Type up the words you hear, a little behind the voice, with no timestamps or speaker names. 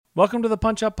Welcome to the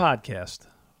Punch Up Podcast.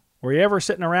 Were you ever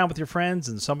sitting around with your friends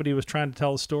and somebody was trying to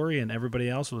tell a story and everybody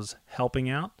else was helping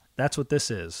out? That's what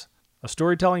this is. A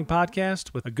storytelling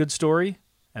podcast with a good story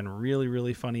and really,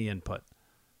 really funny input.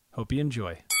 Hope you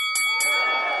enjoy.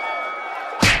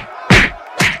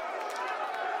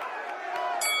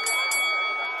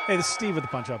 Hey, this is Steve with the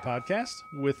Punch Up Podcast.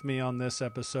 With me on this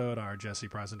episode are Jessie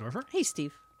Preisendorfer. Hey,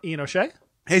 Steve. Eoin O'Shea.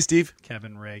 Hey, Steve.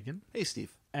 Kevin Regan. Hey,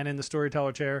 Steve. And in the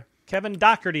storyteller chair, Kevin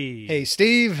Dougherty. Hey,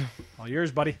 Steve. All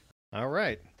yours, buddy. All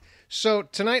right. So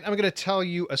tonight I'm going to tell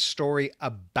you a story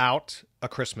about a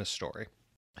Christmas story.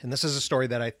 And this is a story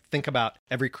that I think about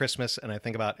every Christmas, and I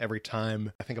think about every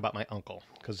time I think about my uncle,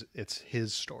 because it's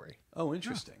his story. Oh,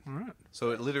 interesting. All right.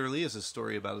 So it literally is a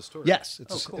story about a story. Yes,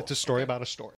 cool. It's a story about a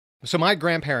story. So my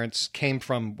grandparents came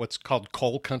from what's called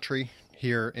coal country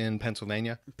here in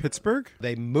Pennsylvania. Pittsburgh?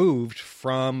 They moved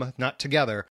from, not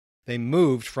together, they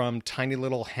moved from tiny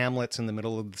little hamlets in the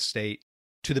middle of the state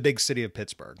to the big city of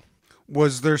Pittsburgh.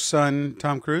 Was their son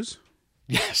Tom Cruise?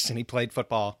 Yes, and he played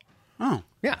football. Oh.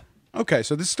 Yeah. Okay,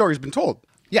 so this story's been told.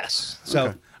 Yes. So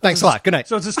Okay. thanks a lot. Good night.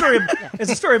 So it's a story.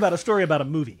 It's a story about a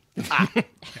movie.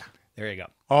 There you go.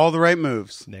 All the right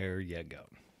moves. There you go.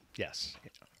 Yes.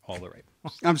 All the right.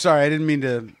 I'm sorry, I didn't mean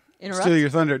to Interrupt? steal your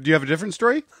thunder. Do you have a different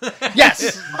story?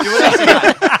 Yes.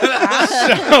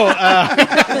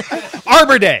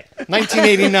 Arbor Day,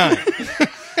 1989.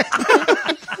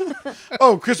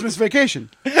 Oh, Christmas Vacation.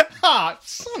 Ah,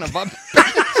 son of a...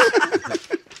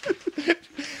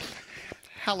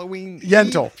 Halloween.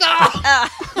 Yentl.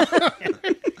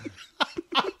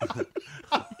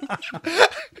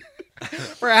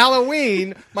 For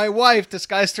Halloween, my wife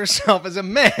disguised herself as a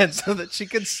man so that she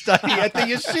could study at the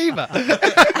yeshiva.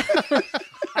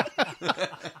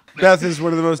 Beth is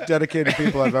one of the most dedicated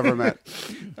people I've ever met.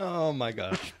 Oh, my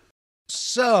gosh.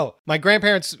 So, my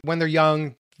grandparents, when they're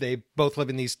young, they both live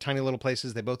in these tiny little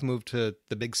places. They both moved to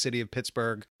the big city of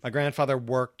Pittsburgh. My grandfather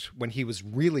worked when he was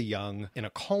really young in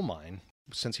a coal mine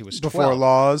since he was 12. Before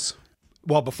laws.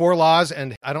 Well, before laws,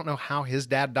 and I don't know how his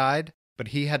dad died, but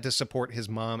he had to support his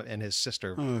mom and his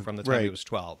sister from the time he right. was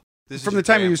 12. From the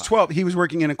time he was 12, he was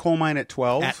working in a coal mine at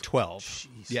 12. At 12.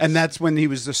 Yes. And that's when he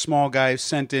was the small guy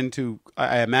sent into,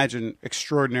 I imagine,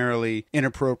 extraordinarily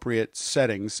inappropriate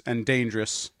settings and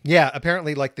dangerous. Yeah,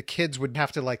 apparently, like, the kids would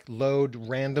have to, like, load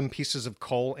random pieces of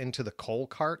coal into the coal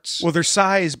carts. Well, their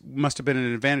size must have been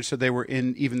an advantage, so they were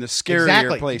in even the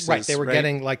scarier places. Right, they were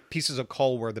getting, like, pieces of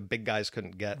coal where the big guys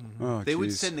couldn't get. Oh, They would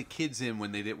geez. send the kids in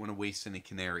when they didn't want to waste any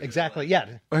canary. Exactly,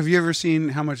 yeah. Have you ever seen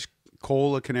how much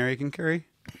coal a canary can carry?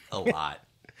 A lot.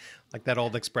 Like that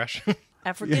old expression.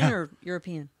 African Yeah. or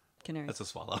European canary? That's a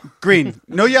swallow. Green,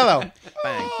 no yellow.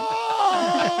 Bang.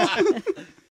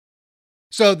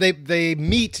 So they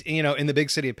meet, in the big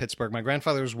city of Pittsburgh. My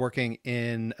grandfather was working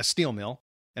in a steel mill,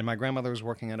 and my grandmother was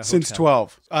working at a hotel. Since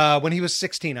 12. When he was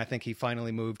 16, I think he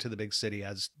finally moved to the big city,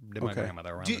 as did my Okay.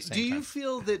 grandmother around Do the same you time.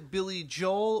 feel that Billy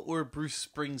Joel or Bruce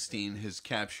Springsteen has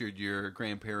captured your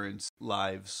grandparents'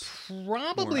 lives?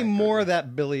 Probably more more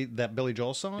that Billy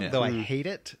Joel song, Yeah. though I hate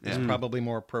it. It's Yeah. probably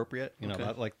more appropriate. Okay.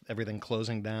 About, like, everything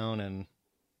closing down and,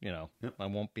 I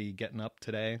won't be getting up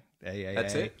today.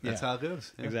 That's it. That's how it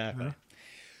goes. Yeah. Exactly.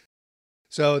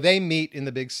 So they meet in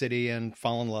the big city and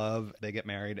fall in love. They get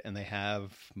married, and they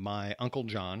have my Uncle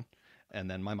John and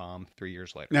then my mom 3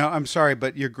 years later. Now, I'm sorry,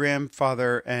 but your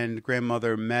grandfather and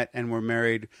grandmother met and were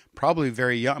married probably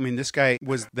very young. I mean, this guy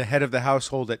was the head of the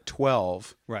household at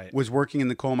 12. Right. Was working in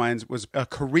the coal mines, was a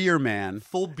career man.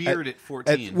 Full beard at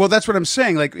 14. Well, that's what I'm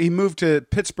saying. Like, he moved to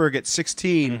Pittsburgh at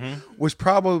 16, was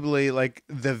probably like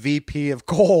the VP of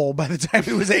coal by the time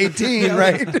he was 18,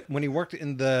 right? When he worked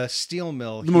in the steel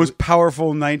mill, The most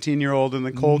powerful 19-year-old in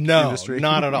the coal industry.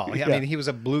 No, not at all. Yeah. I mean, he was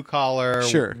a blue collar,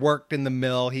 Sure. worked in the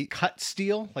mill. He cut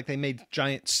steel, like they made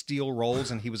giant steel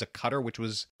rolls, and he was a cutter, which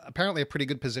was apparently a pretty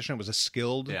good position. It was a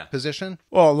skilled position.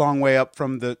 Well, a long way up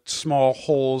from the small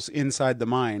holes inside the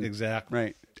mine. Exactly.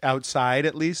 Right. Outside,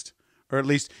 at least. Or at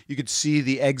least you could see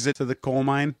the exit to the coal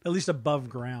mine. At least above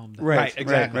ground. Right,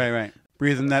 exactly. Right.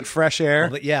 Breathing that fresh air.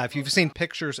 But yeah, if you've seen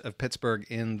pictures of Pittsburgh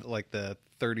in like the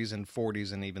 30s and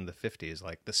 40s and even the 50s,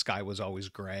 like the sky was always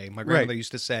gray. My grandmother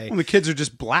used to say, Well, the kids are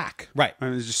just black. Right. I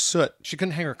mean, it's just soot. she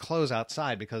couldn't hang her clothes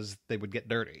outside because they would get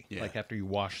dirty, Yeah. like after you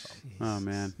wash them. Oh,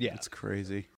 man. Yeah. It's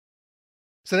crazy.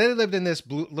 So they lived in this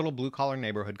little blue collar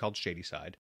neighborhood called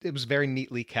Shadyside. It was very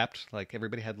neatly kept. Like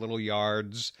everybody had little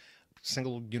yards,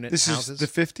 single unit This houses.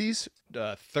 is the 50s?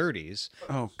 30s.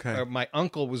 Okay. My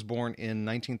uncle was born in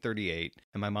 1938,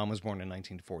 and my mom was born in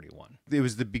 1941. It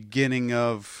was the beginning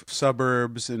of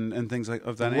suburbs and things like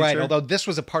of that nature? Right, although this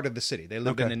was a part of the city. They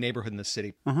lived in Okay. a neighborhood in the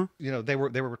city. Uh-huh. They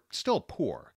were still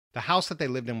poor. The house that they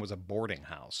lived in was a boarding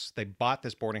house. They bought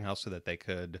this boarding house so that they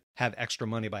could have extra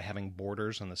money by having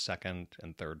boarders on the second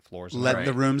and third floors. Let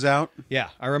the rooms out. Yeah.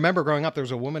 I remember growing up, there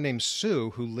was a woman named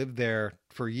Sue who lived there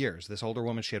for years. This older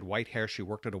woman, she had white hair. She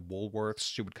worked at a Woolworths.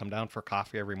 She would come down for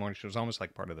coffee every morning. She was almost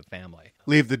like part of the family.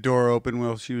 Leave the door open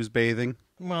while she was bathing.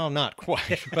 Well, not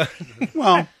quite, but...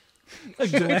 Well...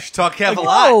 Talk have a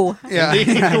lot. Oh,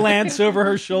 Yeah. Glance over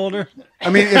her shoulder. I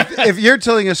mean, if you're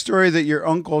telling a story that your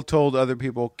uncle told other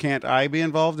people, can't I be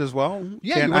involved as well?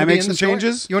 Yeah, Can't you wanna I be make in some the story?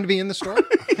 changes? You want to be in the story?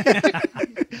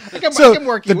 I So can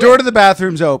work the you door in. to the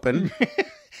bathroom's open.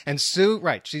 And Sue,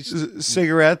 right, she's...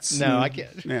 Cigarettes. No, and- I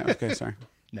can't. Yeah, okay, sorry.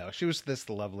 No, she was this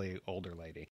lovely older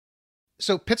lady.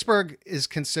 So Pittsburgh is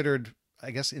considered,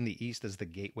 I guess, in the East as the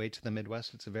gateway to the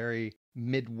Midwest. It's a very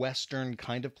Midwestern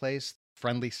kind of place.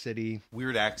 Friendly city.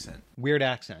 Weird accent. Weird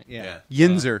accent, yeah.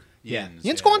 Yinzer. Yins.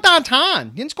 Yin's going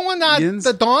downtown. Yin's going down Yin's-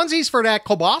 the Donzies for that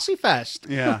Kielbasa Fest.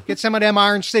 Yeah. Get some of them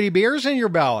Iron City beers in your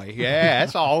belly. Yeah,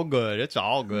 it's all good. It's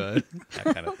all good.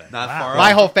 That kind of thing. Not far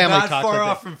My off. whole family Not talks far like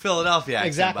off that. from Philadelphia accent,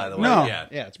 Exactly. by the way. No. Yeah.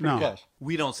 Yeah, it's pretty No. close.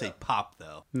 We don't say pop,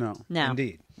 though. No. no.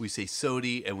 Indeed. We say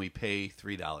sody, and we pay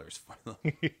 $3 for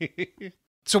them.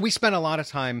 So we spent a lot of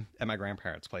time at my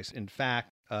grandparents' place. In fact,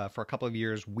 for a couple of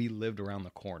years, we lived around the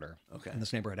corner Okay. in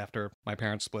this neighborhood. After my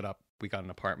parents split up, we got an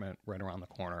apartment right around the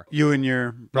corner. You and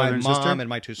your brother My and mom sister? and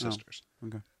my two sisters.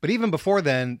 okay. But even before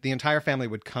then, the entire family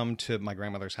would come to my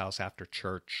grandmother's house after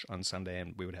church on Sunday,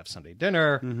 and we would have Sunday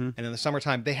dinner. Mm-hmm. And in the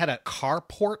summertime, they had a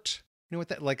carport. You know what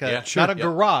that, like a, Yeah, sure. not a Yeah.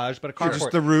 garage, but a carport.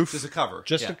 Just the roof. Just a cover.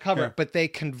 Just Yeah. to cover Yeah. it, but they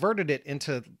converted it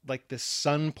into like this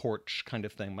sun porch kind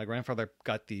of thing. My grandfather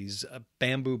got these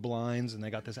bamboo blinds, and they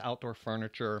got this outdoor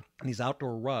furniture and these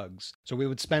outdoor rugs. So we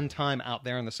would spend time out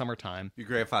there in the summertime. Your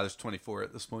grandfather's 24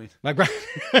 at this point. My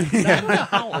grandfather,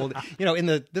 how old? You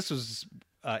know, this was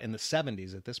in the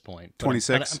 70s at this point. But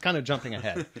 26. I'm kind of jumping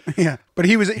ahead. Yeah, but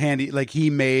he was handy. Like he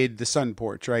made the sun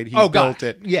porch, right? He God. built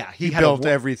it. Yeah, he had a built wor-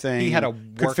 everything. He had a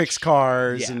could work- fix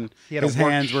cars, Yeah. and He had a his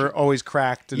work- hands were always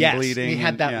cracked and Yes, bleeding. he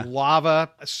had and- that yeah.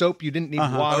 lava soap you didn't need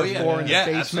water Oh, yeah. for in Yeah,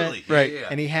 the basement. absolutely. Yeah, Right. yeah, yeah.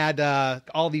 And he had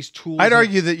all these tools. I'd and-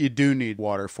 argue that you do need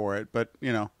water for it, but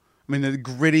you know, I mean, the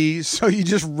gritty. So you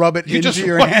just rub it You into just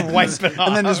your wipe hands, it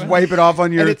and then off. just wipe it off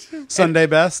on your it's- Sunday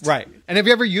best. Right. And have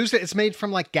you ever used it? It's made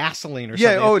from like gasoline or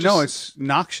Yeah. something. Oh It's no, just- it's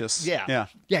noxious. Yeah. Yeah.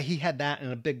 Yeah, he had that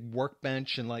and a big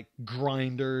workbench and like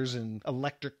grinders and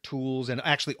electric tools and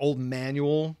actually old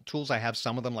manual tools. I have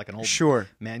some of them, like an old Sure.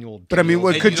 manual. But I mean, deal.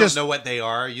 what And could you just don't know what they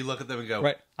are. You look at them and go,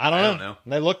 Right. I don't know.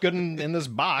 They look good in this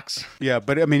box. Yeah,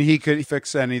 but I mean, he could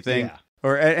fix anything, Yeah.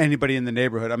 or anybody in the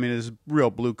neighborhood. I mean, it's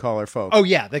real blue collar folk. Oh,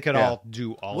 yeah. They could Yeah. all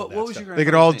do all of What, that what was stuff. your They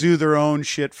could all grandfather's name? do their own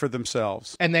shit for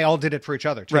themselves. And they all did it for each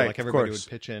other, too. Right, Like of everybody course. would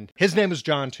pitch in. His name was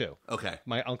John, too. Okay.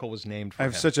 My uncle was named for I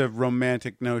have him. such a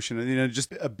romantic notion, you know,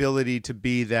 just ability to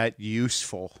be that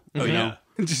useful. Oh, you yeah. know?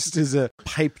 Just as a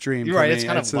pipe dream. You're for right, me. it's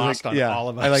kind of like- lost on all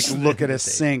of I like us. look at a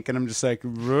sink and I'm just like,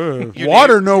 "Ugh, Your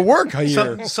water, no work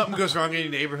here. Something goes wrong in your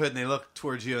neighborhood, and they look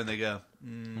towards you and they go,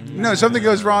 No, something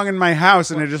goes wrong in my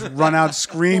house and I just run out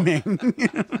screaming.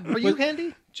 Are you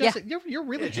handy? Jesse, Yeah. you're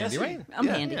really handy, Jesse. right? I'm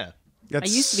Yeah. handy. Yeah. That's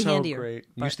I used to be so handier. great.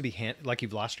 You used to be like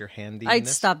you've lost your handy. I'd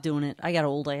stopped doing it. I got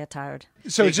old. I got tired. So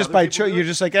it's Make just other by people choice. do it? You're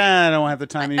just like, I don't have the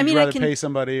time. You'd I mean, I rather can- pay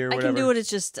somebody or I whatever. can do it. It's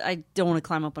just I don't want to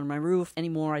climb up on my roof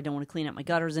anymore. I don't want to clean up my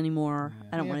gutters anymore.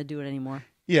 I don't want to do it anymore.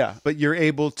 Yeah, but you're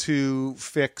able to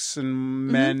fix and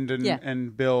mend and, Yeah.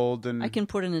 and build and I can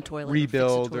put in a toilet,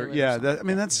 rebuild or, or fix a toilet yeah. something. I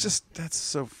mean, that's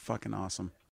so fucking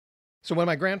awesome. So when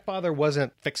my grandfather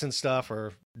wasn't fixing stuff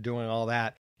or doing all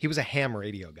that, he was a ham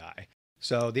radio guy.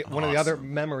 So one of the other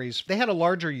memories, they had a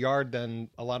larger yard than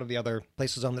a lot of the other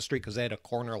places on the street because they had a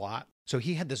corner lot. So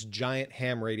he had this giant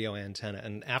ham radio antenna.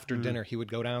 And after dinner, he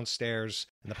would go downstairs.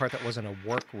 And the part that wasn't a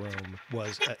workroom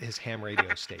was his ham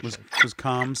radio station. Was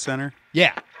comm center?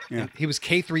 Yeah. Yeah. And he was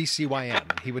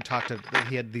K3CYM. He would talk to,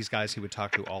 he had these guys he would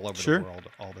talk to all over Sure. the world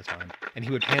all the time. And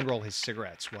he would hand roll his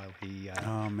cigarettes while he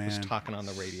Oh, was man. talking on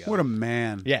the radio. What a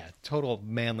man! Yeah, total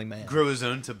manly man. grow his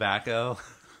own tobacco.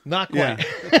 Not Yeah,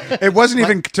 quite. it wasn't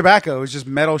even tobacco; it was just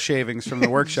metal shavings from the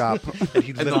workshop. that he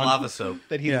And lit the on, lava soap.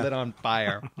 that he Yeah. lit on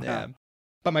fire. Yeah.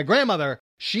 But my grandmother,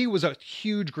 she was a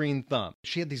huge green thumb.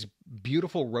 She had these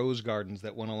beautiful rose gardens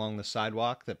that went along the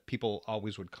sidewalk that people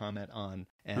always would comment on,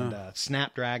 and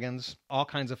snapdragons, all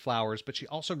kinds of flowers. But she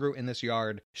also grew in this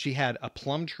yard. She had a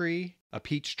plum tree, a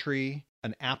peach tree,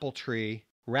 an apple tree,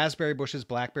 raspberry bushes,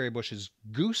 blackberry bushes,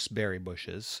 gooseberry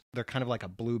bushes. They're kind of like a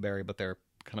blueberry, but they're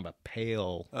kind of a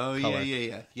pale Oh, color.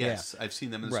 yeah. Yes, I've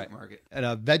seen them in the Right. supermarket. And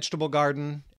a vegetable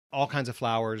garden, all kinds of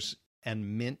flowers,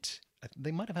 and mint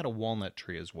they might have had a walnut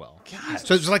tree as well. God.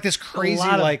 So it was like this crazy,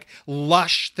 like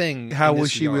lush thing. How in was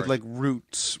this she with yard. like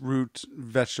root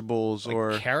vegetables Like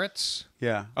or carrots?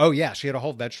 yeah? Oh yeah, she had a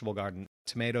whole vegetable garden: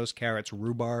 tomatoes, carrots,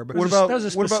 rhubarb. What about that was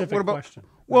a specific what about? question.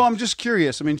 Well, I'm just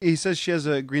curious. I mean, he says she has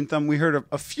a green thumb. We heard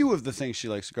a few of the things she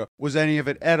likes to grow. Was any of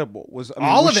it edible? Was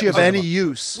All was of she it of was any edible.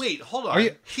 use? Wait, hold on. Are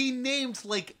you- He named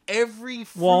like every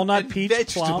fruit Walnut, and peach,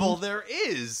 vegetable plum. there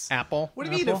is. Apple. What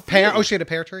do you mean a Pear. few? Oh, she had a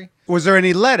pear tree. Was there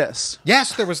any lettuce?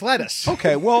 Yes, there was lettuce.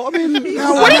 Okay, well, I mean,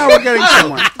 now we're getting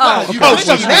somewhere. Oh,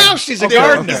 so now she's a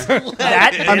gardener.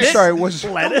 I'm sorry. Was The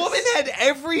woman had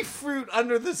every fruit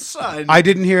under the sun. I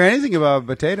didn't hear anything about a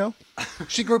potato?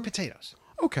 She grew potatoes.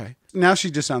 Okay, now she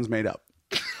just sounds made up.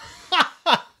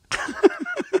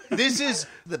 This is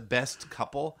the best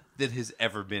couple that has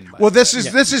ever been. Well, this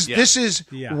is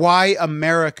Yeah. why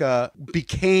America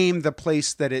became the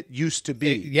place that it used to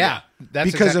be. Yeah,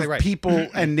 that's because exactly of right. people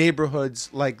and neighborhoods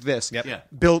like this, Yep. Yeah.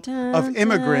 built of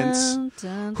immigrants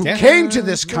who Yeah. came to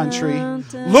this country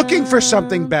looking for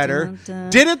something better,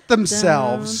 did it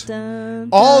themselves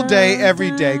all day,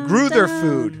 every day, grew their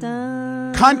food,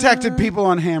 contacted people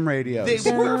on ham radios.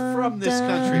 They were from this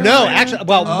country. No, right? actually,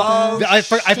 well, I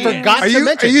forgot Are to you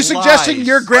mention. suggesting lies.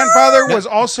 your grandfather was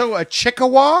also a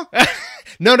Chickawa?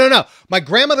 No. My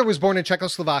grandmother was born in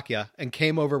Czechoslovakia and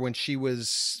came over when she was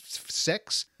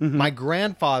 6. Mm-hmm. My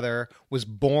grandfather was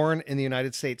born in the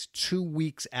United States 2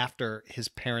 weeks after his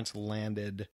parents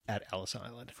landed at Ellis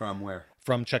Island From where?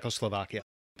 from Czechoslovakia.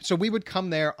 So we would come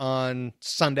there on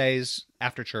Sundays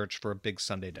after church for a big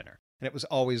Sunday dinner. And it was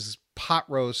always pot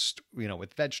roast,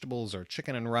 with vegetables or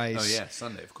chicken and rice. Oh yeah,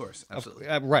 Sunday, of course, absolutely.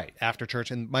 Right, after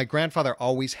church. And my grandfather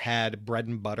always had bread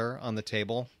and butter on the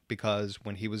table because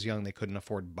when he was young, they couldn't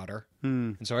afford butter.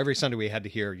 And so every Sunday we had to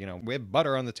hear, we have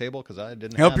butter on the table because I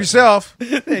didn't Help have it. yourself.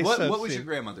 What was your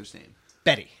grandmother's name?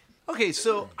 Betty. Okay,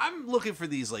 so I'm looking for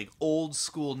these like old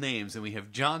school names, and we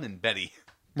have John and Betty.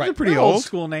 They're pretty Old old.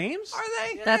 school names. Are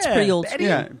they? That's pretty old Betty.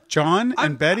 school. Yeah, John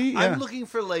and Betty. Yeah. I'm looking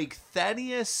for like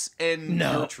Thaddeus and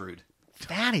Gertrude.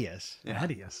 Thaddeus.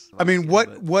 Thaddeus. I mean,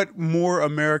 what more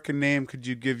American name could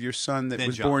you give your son that Than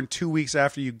was John. born 2 weeks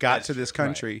after you got That's to this true,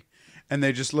 country? And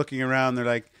they're just looking around. They're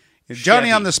like, Johnny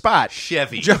Chevy. on the spot.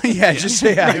 Chevy. Johnny, just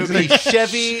say It would be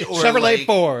Chevy or Chevrolet like,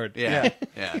 Ford. Yeah.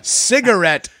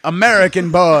 cigarette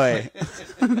American boy.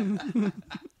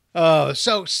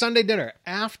 So Sunday dinner.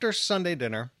 After Sunday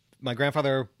dinner, my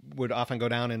grandfather would often go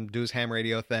down and do his ham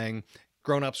radio thing.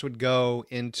 Grown-ups would go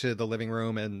into the living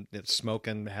room and smoke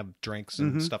and have drinks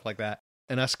and stuff like that.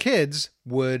 And us kids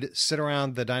would sit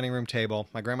around the dining room table.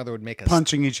 My grandmother would make us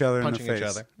Punching each other in punching the face. each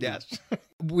other. Yes.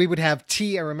 We would have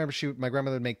tea. I remember my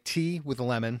grandmother would make tea with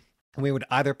lemon. And we would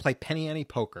either play penny ante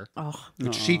poker,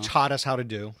 which she taught us how to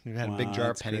do. We had a big jar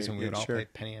of that's pennies great. and we would Yeah, all sure. play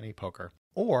penny ante poker.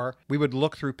 Or we would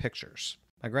look through pictures.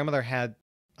 My grandmother had,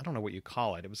 I don't know what you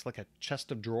call it. It was like a chest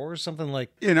of drawers, something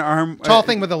like In arm. tall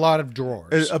thing with a lot of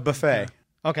drawers. A buffet.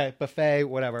 Okay, buffet,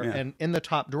 whatever. Yeah. And in the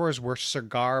top drawers were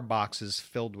cigar boxes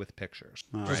filled with pictures.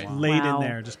 Just Right. laid Wow. in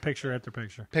there, just picture after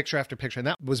picture. Picture after picture. And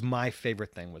that was my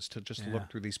favorite thing, was to just look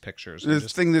through these pictures. The And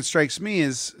just, thing that strikes me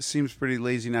is seems pretty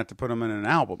lazy not to put them in an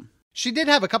album. she did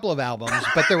have a couple of albums,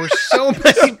 but there were so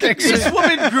many pictures. This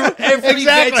woman grew every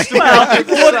Exactly. vegetable Well, under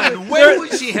the sun. When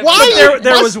would she have? Why?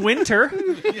 There was winter.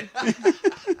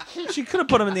 She could have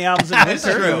put them in the albums in That's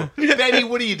winter. true. Betty,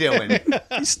 what are you doing?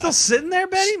 You still sitting there,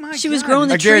 Betty? My She was God. growing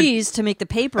the I guarantee- trees to make the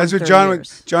paper. That's in what 30 John years.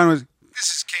 was. John was. This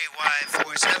is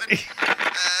KY47.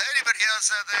 Anybody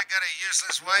else out there got a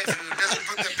useless wife who doesn't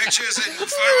put the pictures in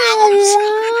photo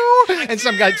albums?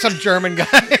 And some German guy.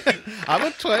 I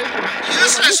would play.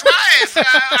 Useless wife!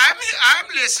 I'm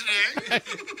listening.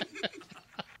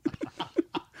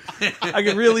 I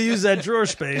could really use that drawer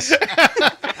space.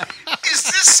 Is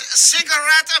this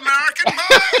cigarette American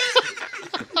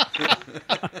boy?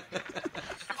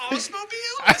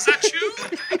 Oldsmobile? Is that you?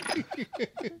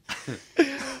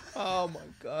 Oh my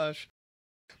gosh.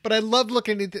 But I loved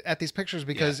looking at these pictures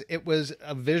because it was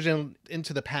a vision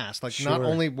into the past. Like not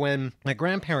only when my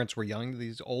grandparents were young,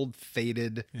 these old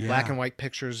faded black and white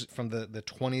pictures from the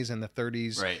 20s and the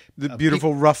 30s. Right. The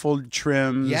beautiful ruffled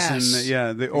trims Yes.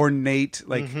 and the ornate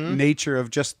nature of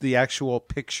just the actual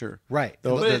picture. Right.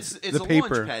 But it's a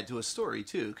paper. launch pad to a story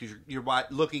too, because you're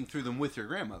looking through them with your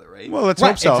grandmother, right? Well, let's Right,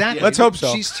 hope so. exactly. Let's hope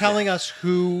so. She's telling us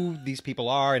who these people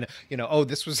are, and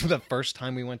this was the first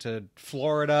time we went to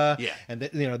Florida. Yeah. And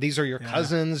these are your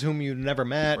cousins whom you never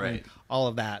met, and Right. all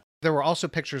of that. There were also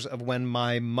pictures of when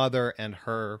my mother and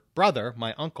her brother,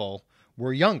 my uncle,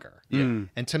 were younger.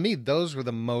 And to me, those were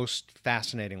the most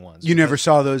fascinating ones. You never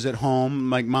saw those at home?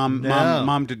 Like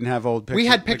mom didn't have old pictures. We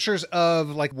had pictures of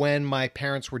like when my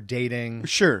parents were dating.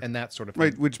 Sure. And that sort of thing.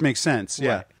 Right, which makes sense.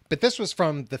 Yeah. Right. But this was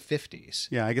from the 50s.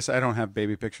 Yeah, I guess I don't have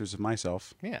baby pictures of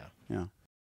myself. Yeah. Yeah.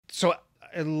 So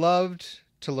I loved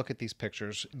to look at these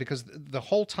pictures because the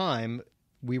whole time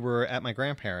we were at my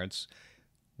grandparents',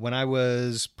 when I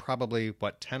was probably,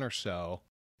 10 or so,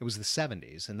 it was the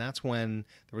 70s. And that's when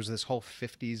there was this whole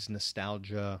 50s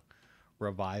nostalgia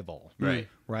revival. Right.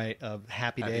 Right? Of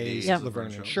Happy Days, Yeah.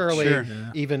 Laverne and Shirley. Sure.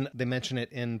 Yeah. Even they mention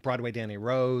it in Broadway Danny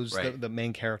Rose, Right. the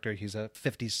main character. He's a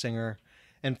 50s singer.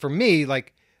 And for me,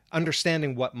 like,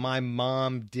 understanding what my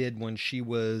mom did when she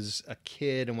was a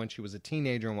kid and when she was a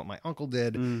teenager and what my uncle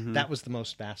did, that was the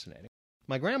most fascinating.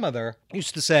 My grandmother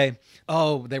used to say,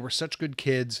 oh, they were such good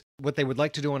kids. What they would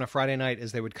like to do on a Friday night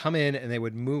is they would come in and they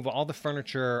would move all the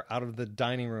furniture out of the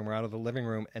dining room or out of the living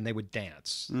room and they would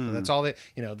dance. So that's all they,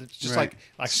 it's just Right.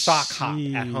 like sock hop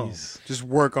at home. Jeez. Just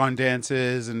work on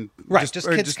dances and Just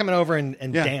kids coming over and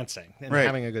Yeah. dancing and Right.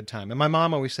 having a good time. And my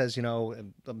mom always says,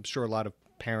 I'm sure a lot of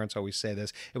parents always say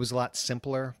this, it was a lot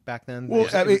simpler back then. Well, It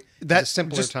was a that's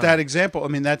simpler just time. that example. I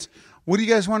mean, that's what do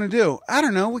you guys want to do? I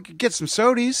don't know. We could get some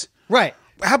sodies. Right.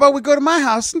 How about we go to my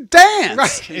house and dance?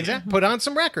 Right. Exactly. Put on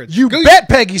some records. You bet,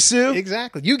 Peggy Sue.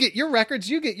 Exactly. You get your records,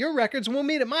 and we'll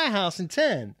meet at my house in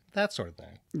 10. That sort of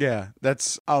thing. Yeah,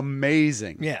 that's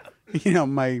amazing. Yeah.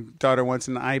 My daughter wants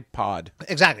an iPod.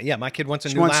 Exactly. Yeah. My kid wants a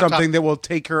She new wants laptop. something that will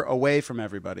take her away from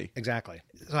everybody. Exactly.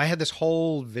 So I had this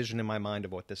whole vision in my mind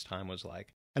of what this time was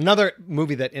like. Another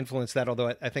movie that influenced that,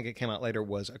 although I think it came out later,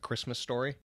 was A Christmas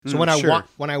Story. So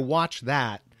when I watch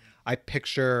that, I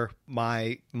picture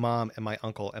my mom and my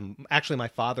uncle, and actually my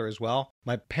father as well.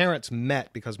 My parents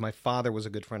met because my father was a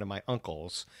good friend of my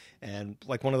uncle's. And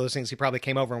like one of those things, he probably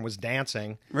came over and was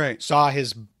dancing. Right. Saw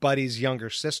his buddy's younger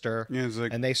sister. Yeah, it's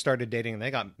like- and they started dating and they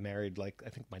got married. Like, I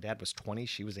think my dad was 20.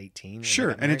 She was 18. when they Sure,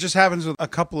 got and it married. just happens with a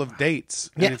couple of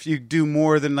dates. Yeah. And if you do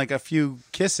more than like a few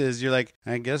kisses, you're like,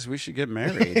 I guess we should get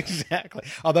married. Exactly.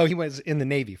 Although he was in the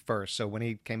Navy first. So when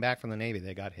he came back from the Navy,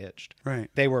 they got hitched. Right.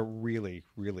 They were really,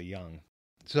 really young.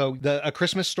 So A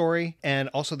Christmas Story, and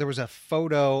also there was a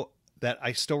photo that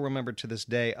I still remember to this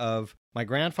day of my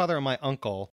grandfather and my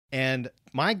uncle, and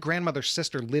my grandmother's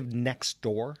sister lived next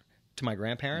door to my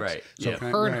grandparents. Right. So Yeah.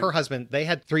 her and her husband, they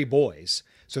had 3 boys.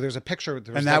 So there's a picture.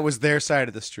 And that was their side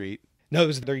of the street. No, it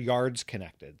was their yards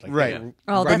connected. Like Right. they were-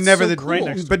 Oh, But that's never so the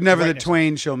cool. but never Right the next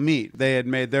twain shall meet. They had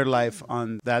made their life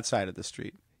on that side of the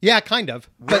street. Yeah, kind of.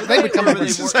 But they would come Were over.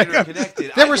 they more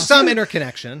interconnected? There was some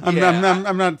interconnection.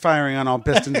 I'm not firing on all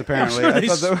pistons apparently. I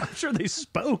thought that- I'm sure they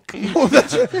spoke.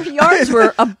 Their yards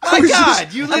were My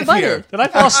God, you live abutted. here. Did I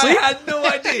fall I asleep? had no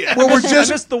idea. well, we're I just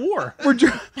missed the war.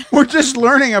 we're just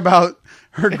learning about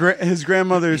his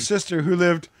grandmother's sister who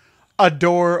lived a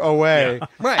door away.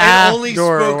 Right. I only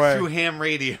door spoke away. through ham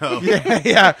radio.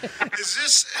 Yeah. Is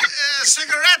this a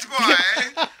cigarette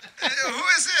boy? Who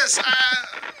is this?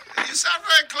 You sound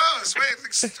very close.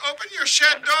 Wait, open your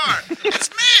shed door. It's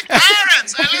me,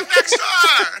 Clarence. I live next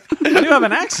door. I do have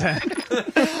an accent.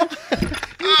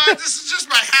 This is just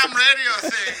my ham radio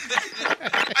thing.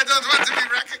 I don't want to be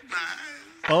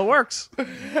recognized. Well, it works.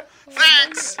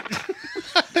 Thanks.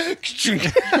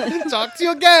 Talk to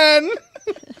you again.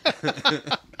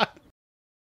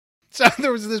 So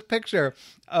there was this picture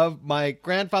of my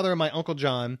grandfather and my Uncle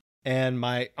John and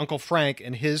my Uncle Frank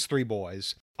and his 3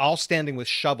 boys all standing with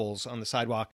shovels on the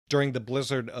sidewalk during the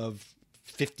blizzard of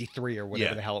 53 or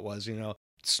whatever the hell it was.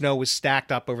 Snow was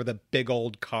stacked up over the big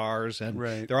old cars, and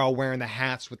Right. they're all wearing the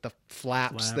hats with the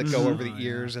flaps that go over the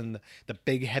ears and the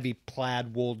big heavy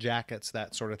plaid wool jackets,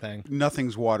 that sort of thing.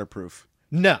 Nothing's waterproof.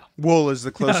 No. Wool is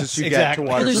the closest you exactly.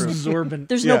 get to There's- waterproof. Absorbent.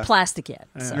 There's Yeah. no plastic yet.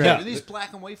 So. No. Are these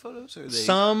black and white photos? Or are they...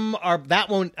 Some are, that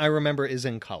one I remember is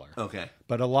in color, Okay.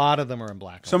 but a lot of them are in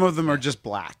black and Some of them are just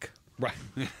black. white.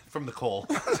 Right. From the coal.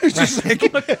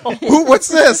 Who? What's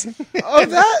this? Oh,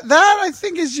 that I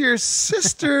think is your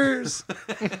sister's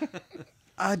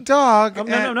dog. Oh,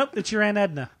 no. It's your Aunt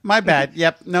Edna. My bad.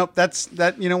 Yep. Nope. That's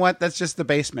that. You know what? That's just the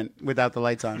basement without the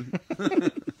lights on.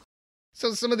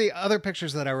 So some of the other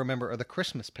pictures that I remember are the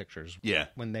Christmas pictures Yeah.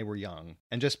 when they were young,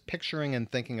 and just picturing and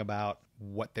thinking about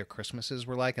what their Christmases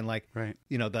were like, and like, Right.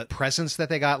 the presents that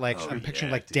they got. Like I'm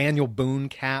picturing like Daniel Boone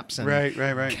caps and Right.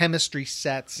 chemistry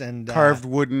sets and Carved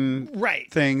wooden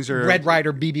right things or Red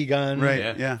Ryder BB gun.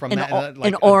 Right. Yeah. From An that, o- like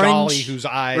an a orange. dolly whose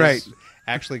eyes Right.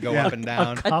 actually go Yeah. up and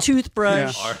down. A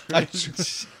toothbrush,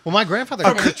 Well, my grandfather.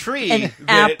 From the tree. an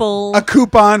apple. A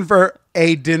coupon for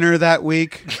a dinner that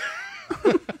week.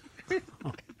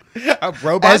 A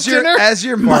robot dinner? As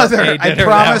your mother, a I dinner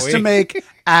promise that to week. make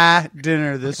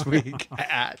dinner this week.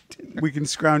 We can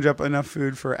scrounge up enough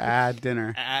food for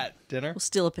dinner. At dinner. We'll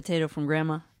steal a potato from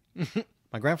Grandma.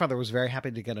 My grandfather was very happy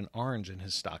to get an orange in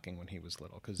his stocking when he was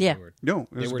little because Yeah. they were No,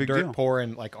 it was a big dirt deal. poor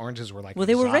and like oranges were like Well,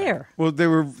 they were exotic. rare. Well, they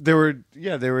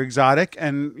were exotic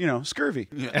and scurvy.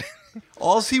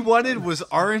 All he wanted was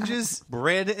oranges,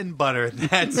 bread, and butter.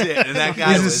 That's it. And that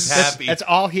guy was happy. That's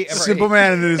all he ever Simple ate.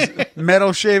 man and his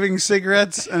metal shaving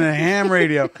cigarettes and a ham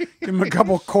radio. Give him a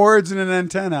couple cords and an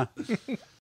antenna.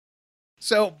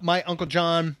 So my Uncle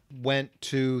John went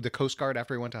to the Coast Guard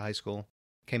after he went to high school.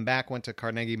 Came back, went to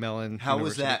Carnegie Mellon. How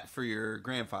was University. that for your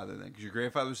grandfather then? Because your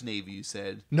grandfather was Navy, you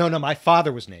said. No, my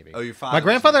father was Navy. Oh, your father My was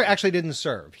grandfather Navy. actually didn't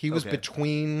serve. He was Okay.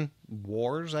 between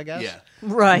wars, I guess. Yeah.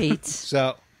 Right.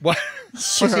 So what?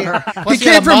 Sure. He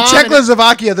came from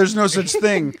Czechoslovakia. There's no such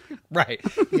thing. Right.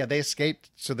 Yeah, they escaped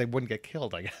so they wouldn't get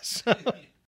killed, I guess.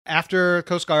 After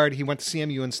Coast Guard, he went to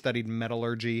CMU and studied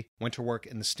metallurgy, went to work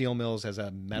in the steel mills as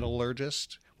a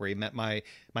metallurgist, where he met my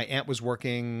aunt was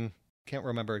working, can't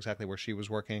remember exactly where she was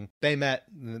working. They met,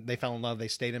 they fell in love, they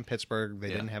stayed in Pittsburgh, they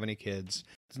didn't have any kids.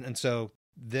 And so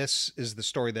this is the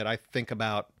story that I think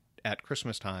about at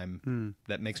Christmas time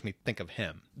that makes me think of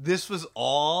him. This was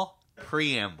all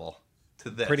preamble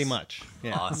to this. Pretty much.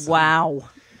 Yeah. Awesome. Wow.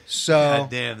 So God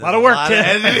damn, Lot of work, kid.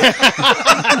 editing.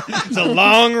 it's a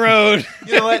long road.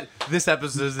 You know what? This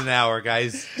episode is an hour,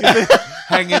 guys.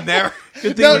 Hang in there.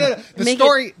 No. Make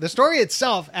The story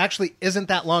itself actually isn't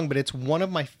that long, but it's one of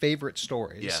my favorite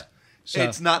stories. Yeah. So,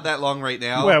 It's not that long right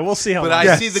now. Well, we'll see how But long. I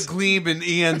Yes. see the gleam in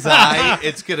Ian's eye.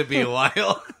 It's going to be a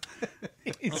while.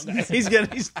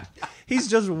 He's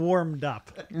just warmed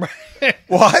up.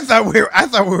 Well, I thought we were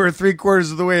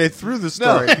 3/4 of the way through the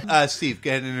story. Steve, go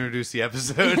ahead and introduce the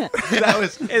episode. That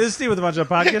was Hey, this is Steve with a bunch of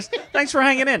podcasts. Thanks for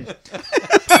hanging in.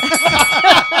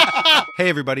 Hey,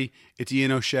 everybody, it's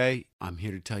Eoin O'Shea. I'm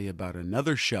here to tell you about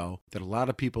another show that a lot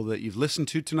of people that you've listened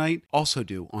to tonight also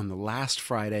do on the last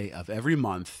Friday of every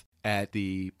month at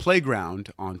the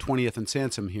Playground on 20th and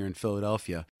Sansom here in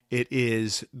Philadelphia. It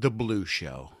is The Blue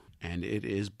Show, and it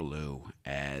is blue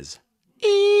as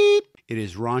eep. It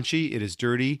is raunchy. It is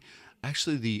dirty.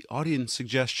 Actually, the audience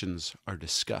suggestions are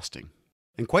disgusting.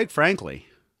 And quite frankly,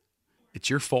 it's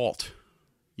your fault.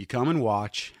 You come and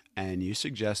watch, and you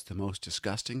suggest the most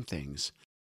disgusting things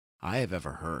I have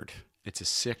ever heard. It's a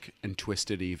sick and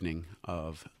twisted evening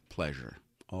of pleasure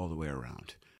all the way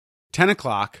around. 10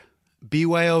 o'clock,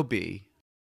 BYOB.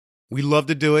 We love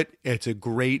to do it. It's a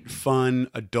great, fun,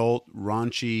 adult,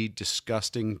 raunchy,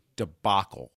 disgusting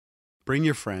debacle. Bring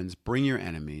your friends, bring your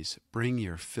enemies, bring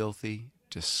your filthy,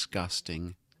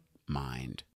 disgusting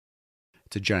mind.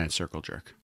 It's a giant circle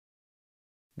jerk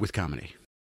with comedy,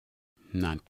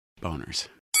 not boners.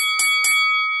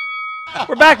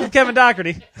 We're back with Kevin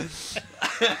Dougherty.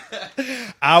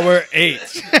 Hour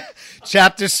 8,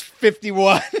 chapter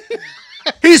 51.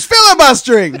 He's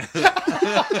filibustering.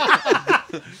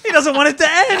 He doesn't want it to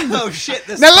end. oh shit.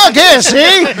 This Now look here,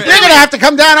 see? You're going to have to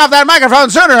come down off that microphone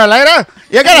sooner or later.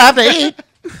 You're going to have to eat.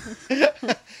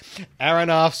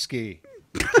 Aronofsky,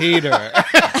 Peter,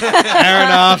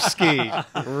 Aronofsky,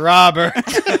 Robert.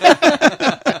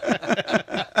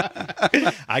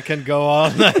 I can go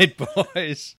all night,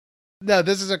 boys. No,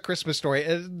 this is a Christmas story.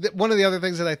 One of the other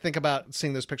things that I think about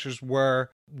seeing those pictures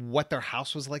were what their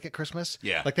house was like at Christmas.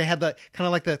 Yeah. Like they had the kind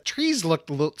of like the trees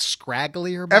looked a little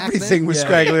scragglier back Everything then. was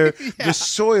scragglier. The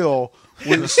soil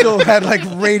still had like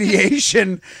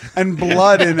radiation and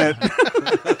blood in it.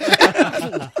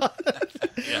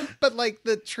 But like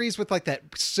the trees with like that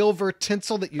silver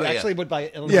tinsel that you actually would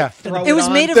buy and Yeah. throw It was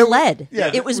on. made of There- lead.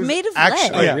 yeah, It was made of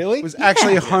actually, lead. Oh, really? It was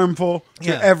actually harmful to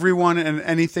Yeah. everyone and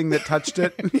anything that touched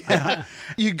it. Yeah.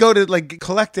 You go to like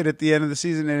collect it at the end of the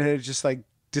season and it just like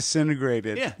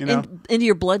disintegrated. Yeah. You know? Into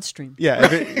your bloodstream. Yeah.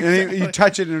 And you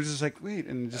touch it and it's just like, wait,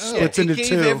 and it just splits it into gave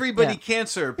two. everybody Yeah.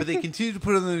 cancer, but they continued to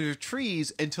put it under their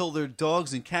trees until their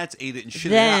dogs and cats ate it and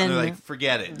shit it out. Then- And they're like,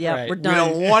 forget it. Yeah, Right. we're We done.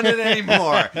 don't want it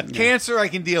anymore. Cancer I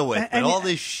can deal with, but And- all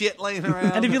this shit laying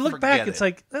around. And if you look forget back, it's it.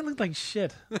 like, that looked like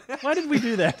shit. Why did we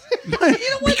do that?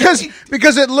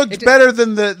 because it looked better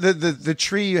than the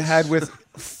tree you had with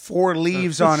 4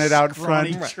 leaves on it out front.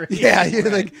 Scrawny tree. Yeah, you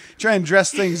like try and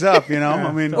dress things up, you know? I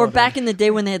mean, Or back in the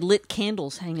day when they had lit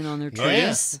candles hanging on their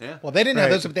trees. Yeah. Well, they didn't have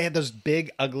Right. those, but they had those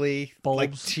big, ugly,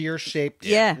 like Bulbs. tear-shaped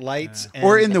Yeah. lights.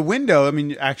 or and- in the window, I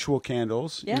mean, actual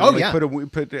candles. Yeah. You know, Oh, like yeah.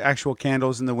 Put the actual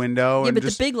candles in the window. Yeah, and but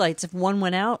just, the big lights, if one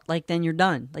went out, like then you're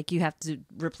done. Like you have to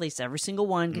replace every single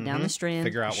one, get down the strand.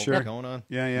 figure out Sure. what was going on.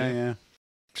 Yeah.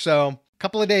 So, a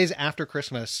couple of days after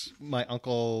Christmas, my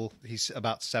uncle, he's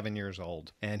about 7 years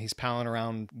old, and he's palling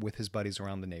around with his buddies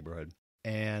around the neighborhood.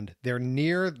 And they're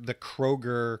near the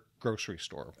Kroger grocery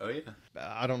store. Oh, yeah.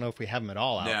 I don't know if we have them at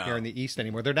all out here in the East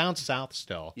anymore. They're down south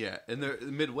still. Yeah, and they're the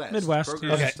Midwest.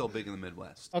 Kroger's are still big in the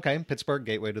Midwest. Okay, Pittsburgh,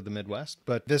 gateway to the Midwest.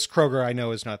 But this Kroger I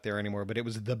know is not there anymore, but it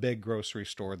was the big grocery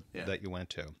store that you went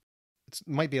to. It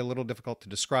might be a little difficult to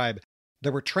describe.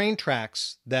 There were train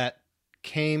tracks that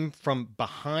came from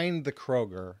behind the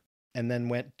Kroger and then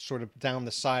went sort of down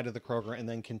the side of the Kroger and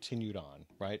then continued on,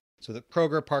 right? So the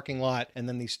Kroger parking lot and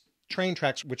then these train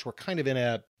tracks, which were kind of in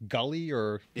a gully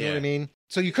or, you know what I mean?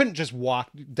 So you couldn't just walk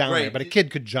down there, but a kid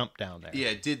could jump down there.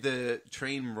 Yeah, did the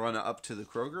train run up to the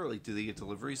Kroger? Like, do they get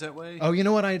deliveries that way? Oh, you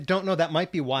know what? I don't know. That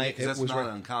might be why it that's was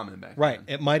not uncommon back then. Right.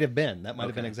 It might have been. That might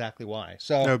have been exactly why.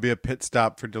 So That would be a pit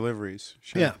stop for deliveries.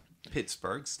 Sure. Yeah.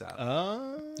 Pittsburgh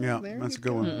style. Yeah, that's a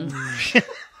good one.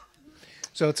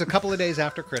 So it's a couple of days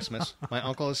after Christmas. My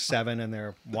uncle is 7, and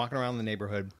they're walking around the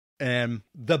neighborhood. And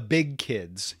the big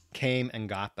kids came and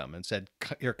got them and said,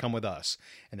 here, come with us.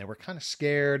 And they were kind of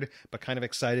scared, but kind of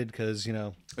excited because, you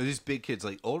know. Are these big kids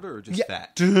like older or just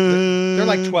fat? They're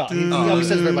like 12. He always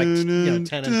says they're like 10 and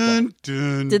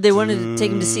 12. Did they want to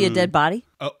take him to see a dead body?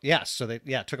 Oh, yes. So they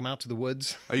took him out to the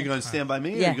woods. Are you going to Stand By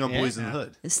Me or Yeah. are you going Boys in the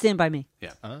Hood? Stand By Me.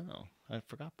 Yeah. Oh, I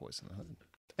forgot Boys in the Hood.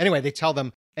 Anyway, they tell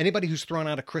them, anybody who's thrown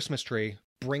out a Christmas tree,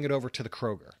 bring it over to the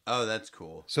Kroger. Oh, that's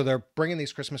cool. So they're bringing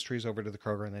these Christmas trees over to the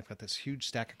Kroger, and they've got this huge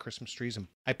stack of Christmas trees. And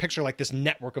I picture like this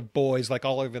network of boys, like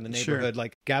all over the neighborhood,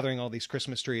 like gathering all these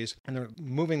Christmas trees, and they're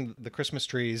moving the Christmas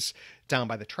trees down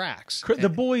by the tracks. The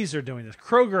boys are doing this.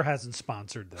 Kroger hasn't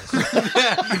sponsored this.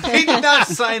 They did not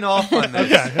sign off on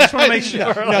this. Okay, I just want to make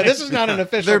sure. No, this is not an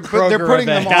official Kroger They're putting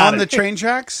event. them on the train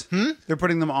tracks? They're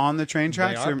putting them on the train They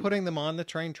tracks? are putting them on the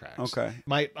train tracks. Okay.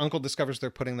 My uncle discovers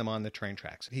they're putting them on the train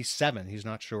tracks. He's 7. He's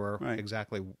not sure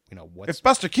exactly, what's... If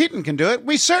Buster Keaton can do it,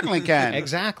 we certainly can.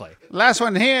 Exactly. Last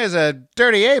one here is a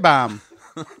dirty A-bomb.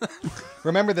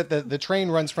 Remember that the train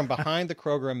runs from behind the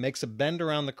Kroger and makes a bend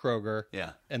around the Kroger.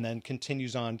 Yeah. And then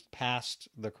continues on past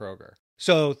the Kroger.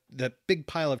 So the big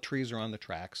pile of trees are on the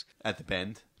tracks. At the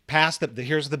bend. Past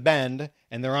here's the bend,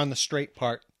 and they're on the straight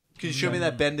part. Can you show me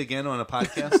that bend again on a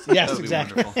podcast? Yes, That would be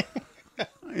exactly. wonderful.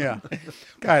 Yeah.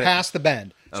 Got it. Past the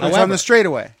bend. So it's on the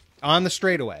straightaway. On the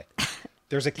straightaway.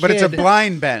 There's a kid. But it's a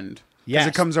blind bend. Yes. Because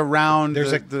it comes around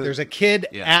There's a kid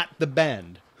at the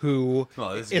bend who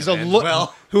this is is gonna end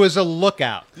well. who is a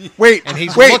lookout. Wait, And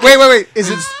he's wait. looking-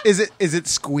 Is it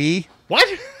Squee? What?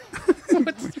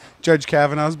 Judge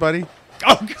Kavanaugh's buddy?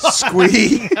 Oh God.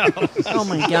 Squee? Oh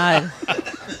my God.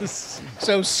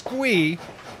 So Squee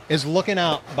is looking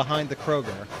out behind the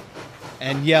Kroger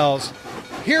and yells,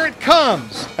 "Here it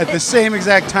comes!" At the same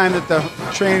exact time that the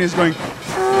train is going...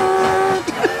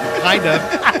 Kind of.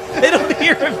 They don't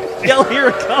hear him yell, "Here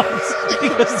it comes,"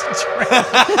 because the train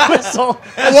whistle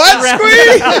has What, drowned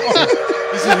Squee? out.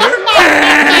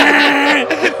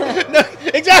 No,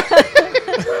 exactly.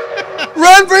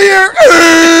 Run for your...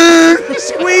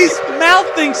 Squeeze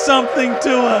mouthing something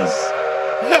to us.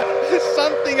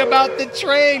 Something about the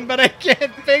train, but I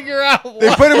can't figure out what. They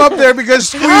put him up there because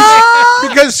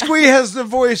Squee has the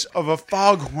voice of a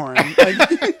foghorn. Like,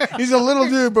 he's a little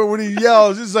dude, but when he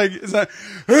yells, it's like,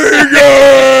 "Hey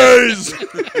guys!"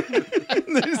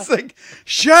 It's like,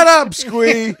 "Shut up,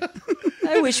 Squee!"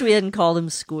 I wish we hadn't called him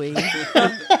Squee.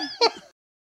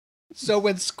 So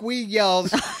when Squee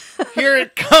yells, "Here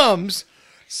it comes,"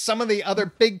 some of the other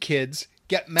big kids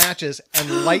get matches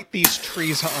and light these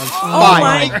trees on Oh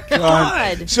fire. my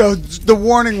God. So the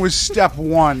warning was step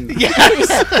 1.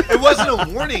 It wasn't a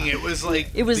warning. It was like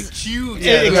It was- the cue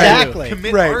to Exactly.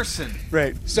 commit Right. arson.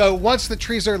 Right. So once the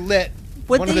trees are lit,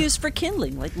 What one they of the- use for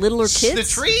kindling? Like littler kids? The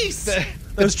trees.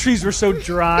 Those trees were so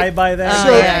dry by then.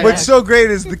 So yeah, what's so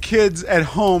great is the kids at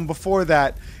home before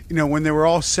that, when they were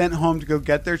all sent home to go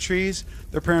get their trees,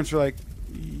 their parents were like,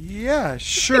 "Yeah,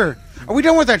 sure. Are we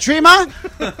done with our tree, Ma?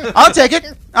 I'll take it.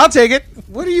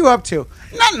 What are you up to?"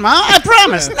 "Nothing, Ma. I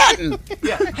promise. Nothing."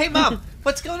 Yeah. Hey, Mom,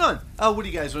 what's going on? Oh, what do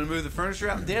you guys want to move the furniture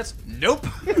out and dance? Nope.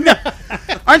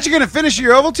 "Aren't you going to finish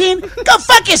your Ovaltine?" "Go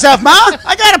fuck yourself, Ma.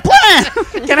 I got a plan."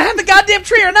 Can I have the goddamn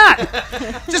tree or not?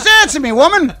 "Just answer me,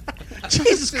 woman."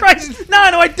 Jesus Christ. Now I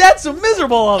know my dad's so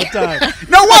miserable all the time.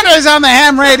 "No wonder he's on the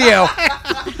ham radio."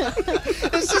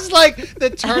 this is like the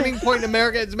turning point in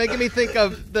America. It's making me think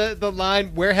of the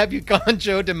line, "Where have you gone,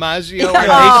 Joe DiMaggio? Our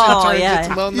nation turns yeah.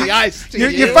 its lonely eyes to you."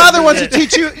 Your father wants to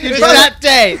teach you. It's that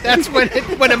day. That's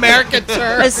when America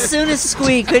turns. As soon as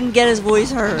Squee couldn't get his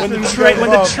voice heard. When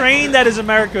the train that is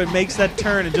America makes that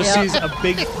turn and just sees a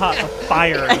big pot of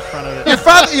fire in front of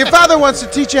it. Your father wants to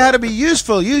teach you how to be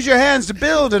useful. Use your hands to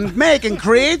build and make and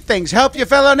create things. Help your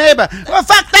fellow neighbor. Well,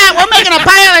 fuck that. We're making a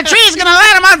pile of trees. Gonna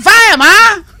light them on fire,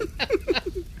 Ma.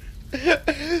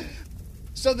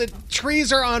 So the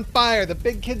trees are on fire. The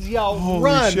big kids yell, Holy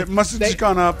run. shit, must have just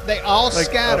gone up. They all Like,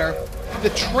 scatter.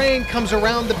 The train comes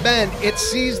around the bend. It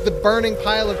sees the burning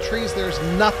pile of trees. There's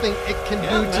nothing it can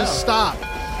do to stop.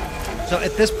 So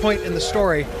at this point in the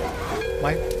story,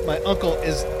 my uncle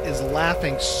is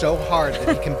laughing so hard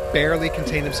that he can barely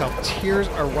contain himself. Tears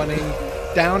are running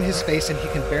down his face and he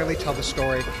can barely tell the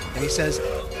story. And he says,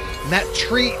 that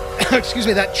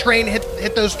train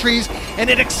hit those trees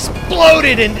and it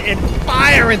exploded in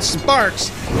fire and sparks.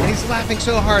 And he's laughing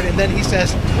so hard. And then he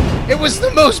says, it was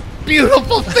the most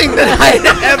beautiful thing that I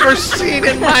had ever seen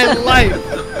in my life.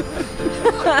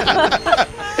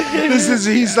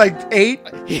 He's like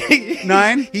 8,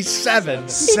 9? He's 7.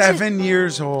 7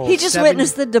 years old. He just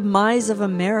witnessed the demise of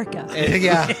America.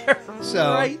 Yeah.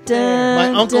 So Right. my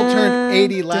uncle turned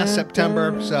 80 last dun,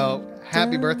 September. dun, So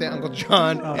happy birthday, Uncle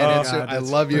John. And God, I that's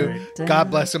love you. great.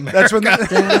 God bless America.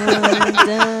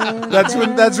 That's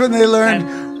when that's when they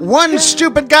learned one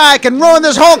stupid guy can ruin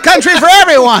this whole country for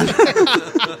everyone.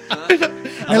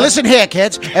 Now listen here,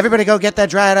 kids. Everybody go get their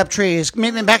dried up trees.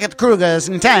 Meet me back at the Kruger's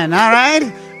in 10, all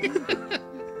right?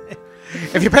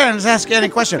 If your parents ask you any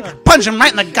question, punch them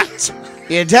right in the guts.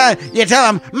 You tell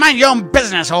them, mind your own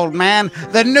business, old man.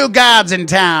 The new god's in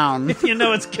town. If you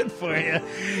know it's good for you.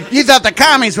 You thought the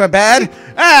commies were bad?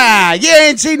 Ah, you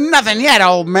ain't seen nothing yet,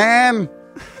 old man.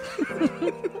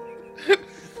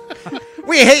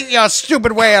 We hate your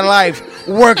stupid way of life,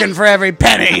 working for every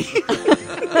penny.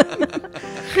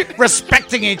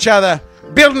 Respecting each other,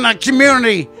 building a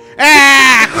community.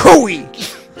 Ah, hooey.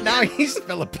 Now he's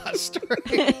filibustering.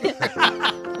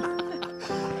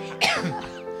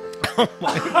 Oh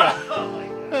my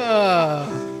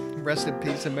God. Rest in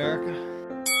peace, America.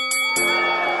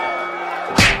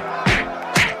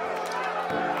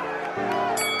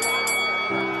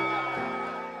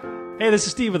 Hey, this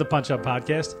is Steve with the Punch Up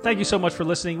Podcast. Thank you so much for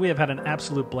listening. We have had an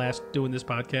absolute blast doing this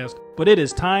podcast, but it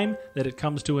is time that it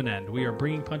comes to an end. We are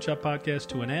bringing Punch Up Podcast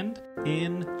to an end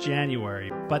in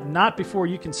January, but not before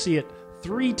you can see it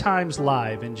 3 times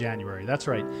live in January. That's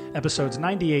right. Episodes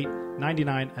 98,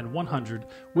 99, and 100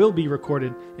 will be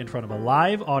recorded in front of a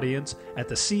live audience at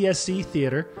the CSC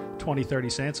Theater, 2030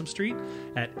 Sansom Street,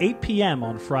 at 8 p.m.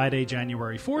 on Friday,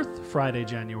 January 4th, Friday,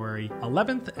 January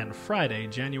 11th, and Friday,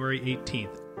 January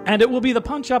 18th. And it will be the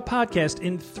Punch Up Podcast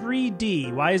in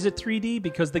 3D. Why is it 3D?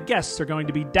 Because the guests are going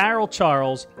to be Daryl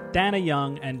Charles, Dana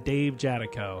Young, and Dave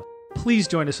Jadico. Please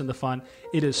join us in the fun.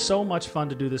 It is so much fun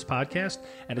to do this podcast,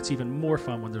 and it's even more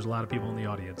fun when there's a lot of people in the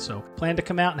audience. So plan to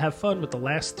come out and have fun with the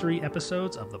last 3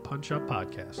 episodes of the Punch Up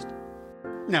Podcast.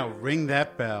 Now ring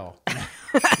that bell.